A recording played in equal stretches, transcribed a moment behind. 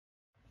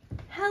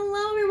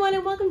Hello everyone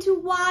and welcome to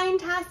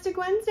Wine-tastic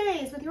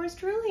Wednesdays with yours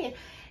truly.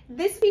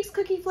 This week's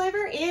cookie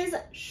flavor is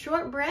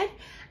shortbread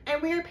and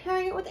we are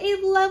pairing it with a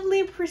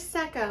lovely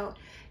prosecco.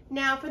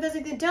 Now for those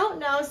of you that don't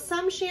know,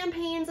 some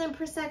champagnes and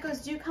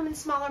proseccos do come in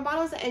smaller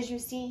bottles as you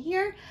see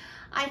here.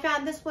 I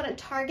found this one at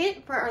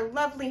Target for our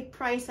lovely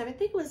price of, I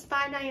think it was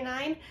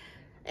 $5.99.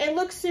 It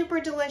looks super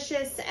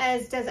delicious,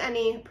 as does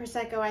any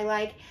prosecco I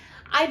like.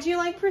 I do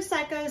like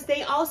proseccos.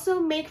 They also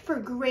make for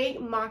great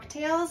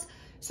mocktails.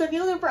 So if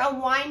you're looking for a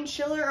wine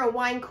chiller or a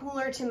wine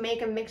cooler to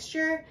make a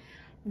mixture,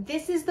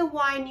 this is the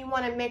wine you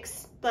want to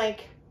mix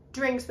like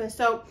drinks with.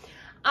 So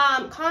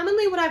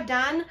commonly what I've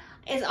done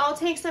is I'll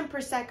take some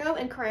prosecco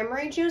and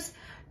cranberry juice,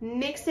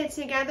 mix it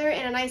together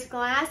in a nice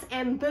glass,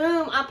 and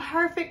boom, a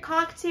perfect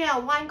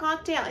cocktail, wine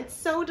cocktail. It's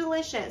so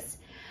delicious.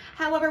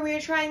 However, we are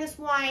trying this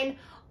wine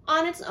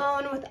on its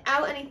own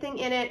without anything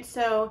in it,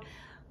 so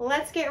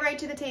let's get right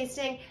to the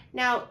tasting.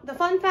 Now, the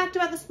fun fact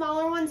about the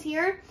smaller ones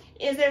here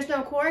is there's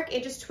no cork.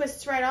 It just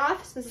twists right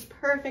off, so this is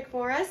perfect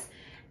for us.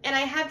 And I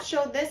have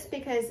showed this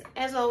because,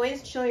 as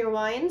always, chill your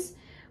wines,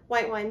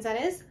 white wines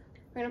that is.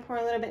 We're gonna pour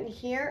a little bit in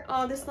here.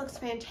 Oh, this looks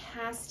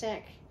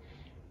fantastic.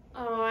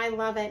 Oh, I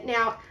love it.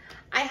 Now,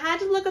 I had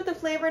to look up the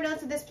flavor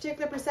notes of this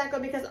particular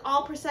Prosecco because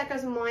all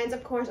Proseccos and wines,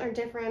 of course, are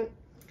different.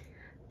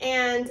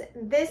 And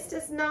this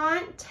does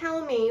not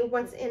tell me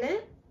what's in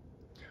it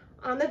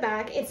on the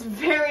back. It's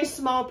very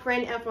small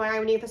print, FYI,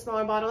 when you get the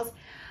smaller bottles.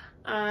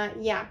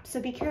 Yeah, so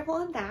be careful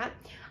of that.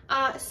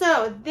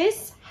 So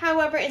this,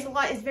 however, is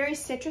very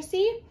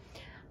citrusy.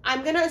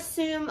 I'm gonna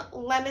assume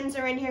lemons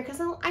are in here because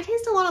I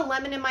taste a lot of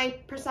lemon in my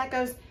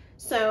Proseccos,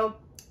 so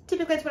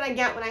typically that's what I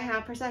get when I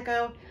have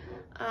Prosecco.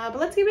 But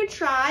let's give it a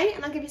try,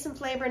 and I'll give you some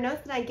flavor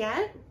notes that I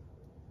get.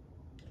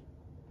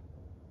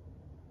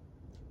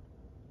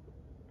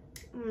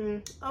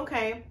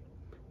 Okay.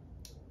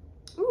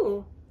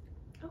 Ooh,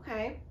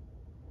 okay.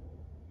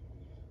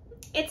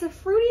 It's a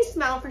fruity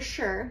smell for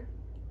sure.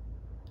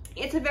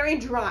 It's a very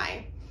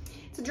dry.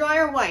 It's a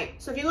drier white.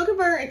 So if you're looking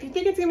for, if you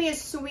think it's gonna be a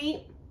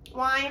sweet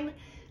wine,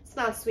 it's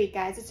not sweet,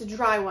 guys. It's a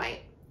dry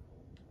white.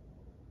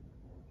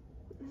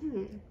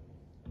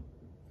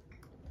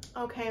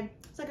 Okay,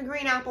 it's like a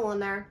green apple in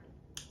there.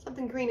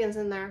 Something green is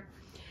in there.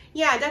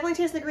 Yeah, definitely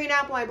taste the green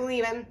apple, I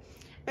believe, and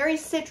very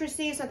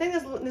citrusy. So I think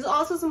there's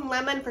also some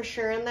lemon for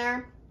sure in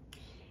there.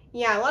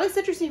 Yeah, a lot of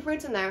citrusy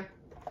fruits in there.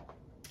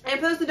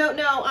 And for those who don't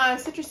know,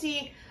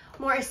 citrusy,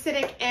 more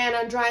acidic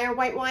and drier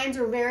white wines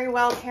are very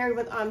well paired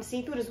with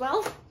seafood as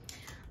well.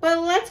 But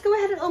let's go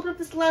ahead and open up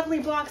this lovely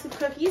box of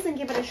cookies and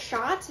give it a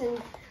shot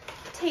and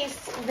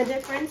taste the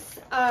difference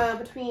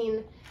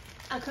between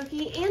a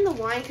cookie and the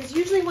wine. Because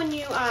usually when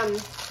you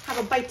have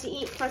a bite to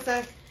eat plus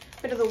a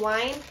bit of the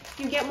wine,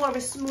 you get more of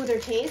a smoother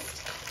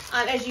taste.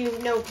 As you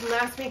know from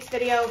last week's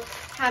video,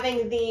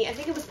 having the, I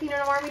think it was Pinot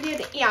Noir we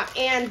did, yeah,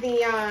 and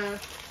the,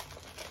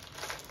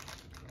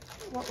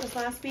 what was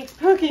last week's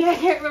cookie? I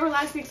can't remember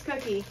last week's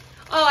cookie.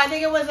 Oh, I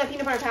think it was a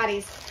peanut butter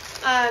patties.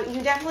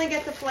 You definitely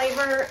get the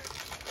flavor,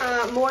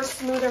 more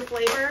smoother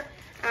flavor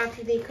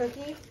after the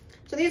cookie.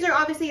 So these are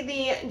obviously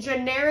the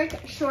generic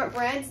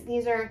shortbreads.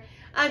 These are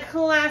a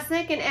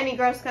classic in any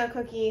Girl Scout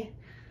cookie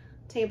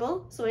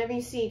table. So whenever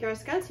you see Girl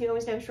Scouts, you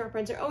always know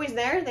shortbreads are always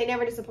there. They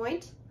never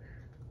disappoint.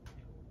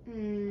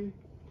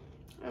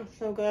 Oh,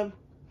 so good.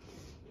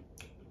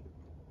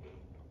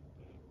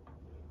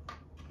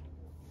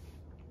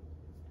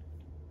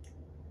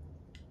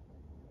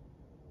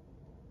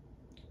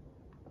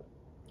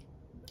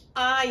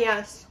 Ah,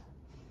 yes.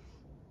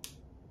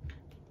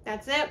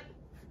 That's it.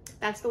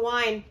 That's the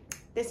wine.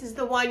 This is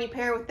the wine you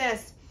pair with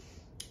this.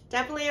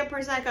 Definitely a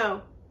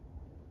Prosecco.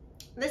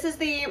 This is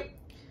the,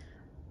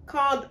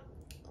 called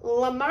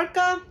La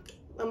Marca.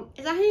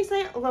 Is that how you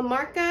say it? La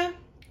Marca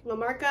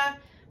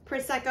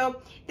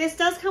Prosecco. This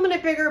does come in a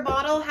bigger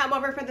bottle.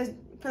 However,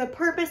 for the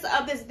purpose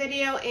of this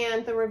video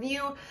and the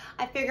review,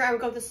 I figure I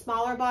would go with the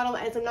smaller bottle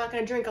as I'm not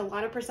going to drink a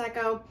lot of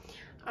Prosecco.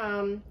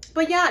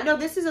 But yeah, no,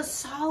 this is a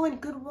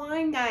solid good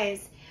wine,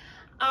 guys.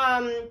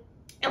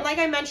 And like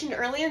I mentioned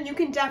earlier, you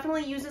can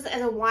definitely use this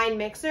as a wine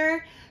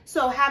mixer.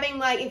 So having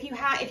like,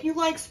 if you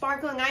like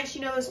sparkling ice,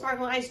 you know those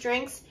sparkling ice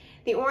drinks,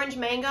 the orange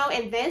mango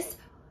and this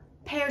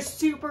pairs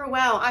super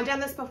well. I've done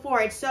this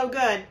before. It's so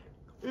good.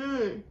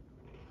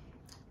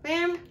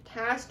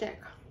 Fantastic.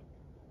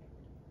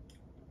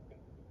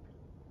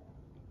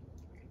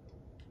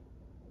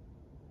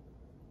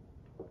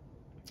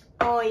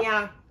 Oh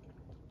yeah,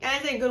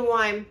 that is a good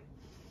wine.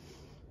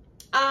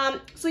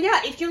 So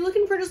yeah, if you're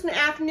looking for just an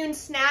afternoon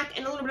snack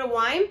and a little bit of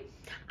wine,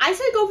 I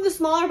say go for the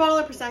smaller bottle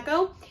of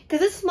Prosecco, because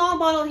this small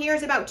bottle here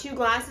is about 2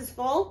 glasses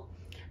full.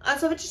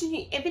 So if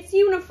it's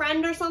you and a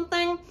friend or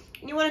something,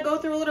 and you want to go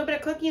through a little bit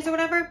of cookies or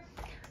whatever,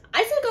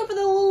 I say go for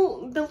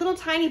the little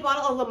tiny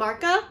bottle of La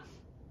Marca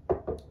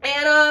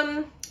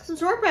and some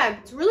shortbread.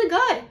 It's really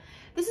good.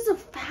 This is a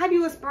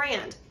fabulous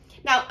brand.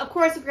 Now, of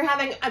course, if you're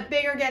having a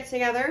bigger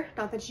get-together,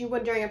 not that you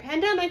would during a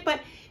pandemic, but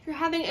if you're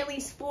having at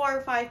least 4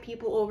 or 5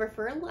 people over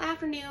for an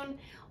afternoon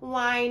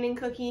wine and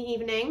cookie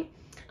evening,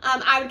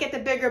 I would get the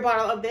bigger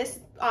bottle of this,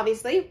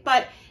 obviously.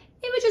 But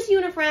it was just you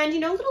and a friend, you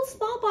know, a little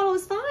small bottle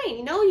is fine.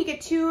 You know, you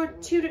get two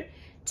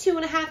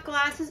and a half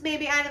glasses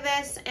maybe out of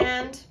this,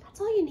 and that's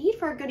all you need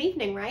for a good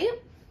evening, right?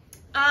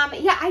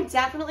 Yeah, I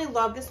definitely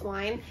love this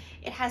wine.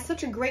 It has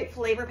such a great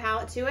flavor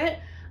palette to it.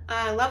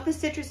 I love the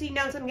citrusy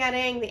notes I'm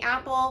getting, the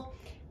apple.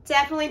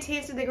 Definitely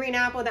tasted the green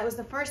apple. That was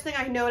the first thing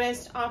I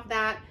noticed off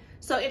that.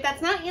 So if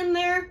that's not in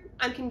there,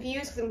 I'm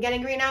confused because I'm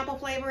getting green apple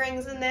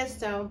flavorings in this,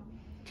 so.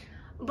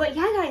 But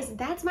yeah, guys,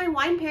 that's my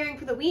wine pairing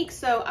for the week.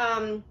 So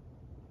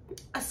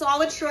a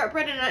solid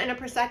shortbread and a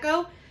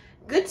prosecco,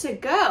 good to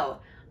go.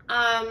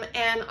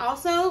 And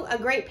also a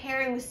great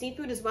pairing with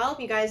seafood as well, if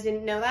you guys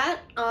didn't know that.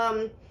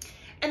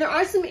 And there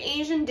are some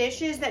Asian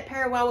dishes that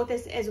pair well with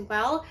this as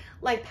well,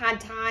 like pad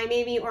thai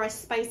maybe, or a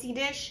spicy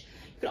dish.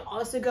 You could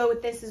also go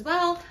with this as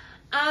well.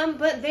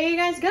 But there you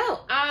guys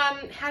go.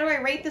 How do I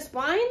rate this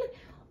wine?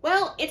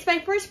 Well, it's my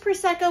first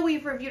prosecco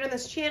we've reviewed on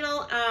this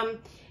channel.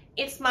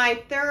 It's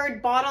my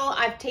third bottle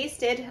I've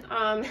tasted.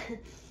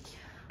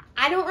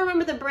 I don't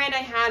remember the brand I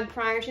had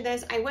prior to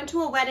this. I went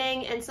to a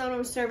wedding and someone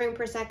was serving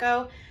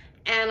prosecco,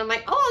 and I'm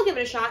like, oh, I'll give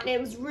it a shot, and it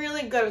was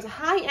really good. It was a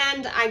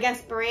high-end, I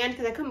guess, brand,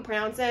 because I couldn't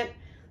pronounce it.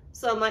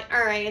 So I'm like,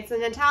 all right, it's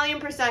an Italian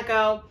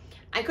prosecco.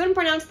 I couldn't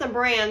pronounce the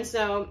brand,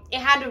 so it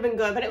had to have been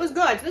good, but it was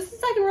good. So this is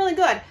second really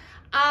good.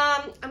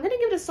 I'm gonna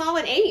give it a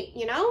solid 8,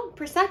 you know?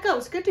 Prosecco,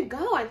 it's good to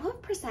go. I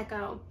love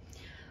prosecco.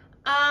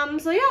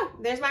 So yeah,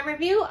 there's my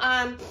review.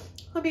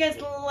 Hope you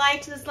guys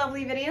liked this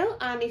lovely video.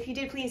 If you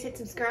did, please hit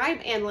subscribe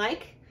and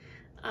like,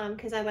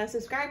 because I love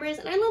subscribers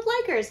and I love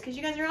likers because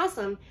you guys are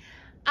awesome.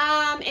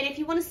 And if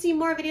you want to see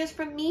more videos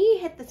from me,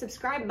 hit the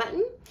subscribe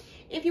button.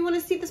 If you want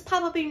to see this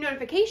pop up in your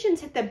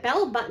notifications, hit the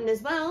bell button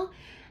as well.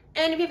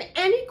 And if you have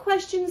any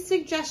questions,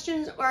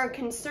 suggestions, or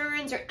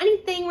concerns, or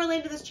anything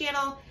related to this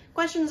channel,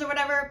 questions or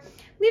whatever,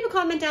 leave a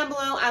comment down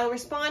below. I will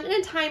respond in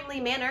a timely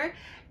manner.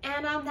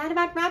 And that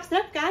about wraps it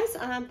up, guys.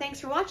 Thanks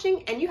for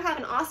watching, and you have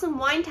an awesome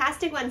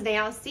wine-tastic Wednesday.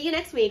 I'll see you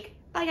next week.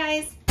 Bye,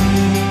 guys.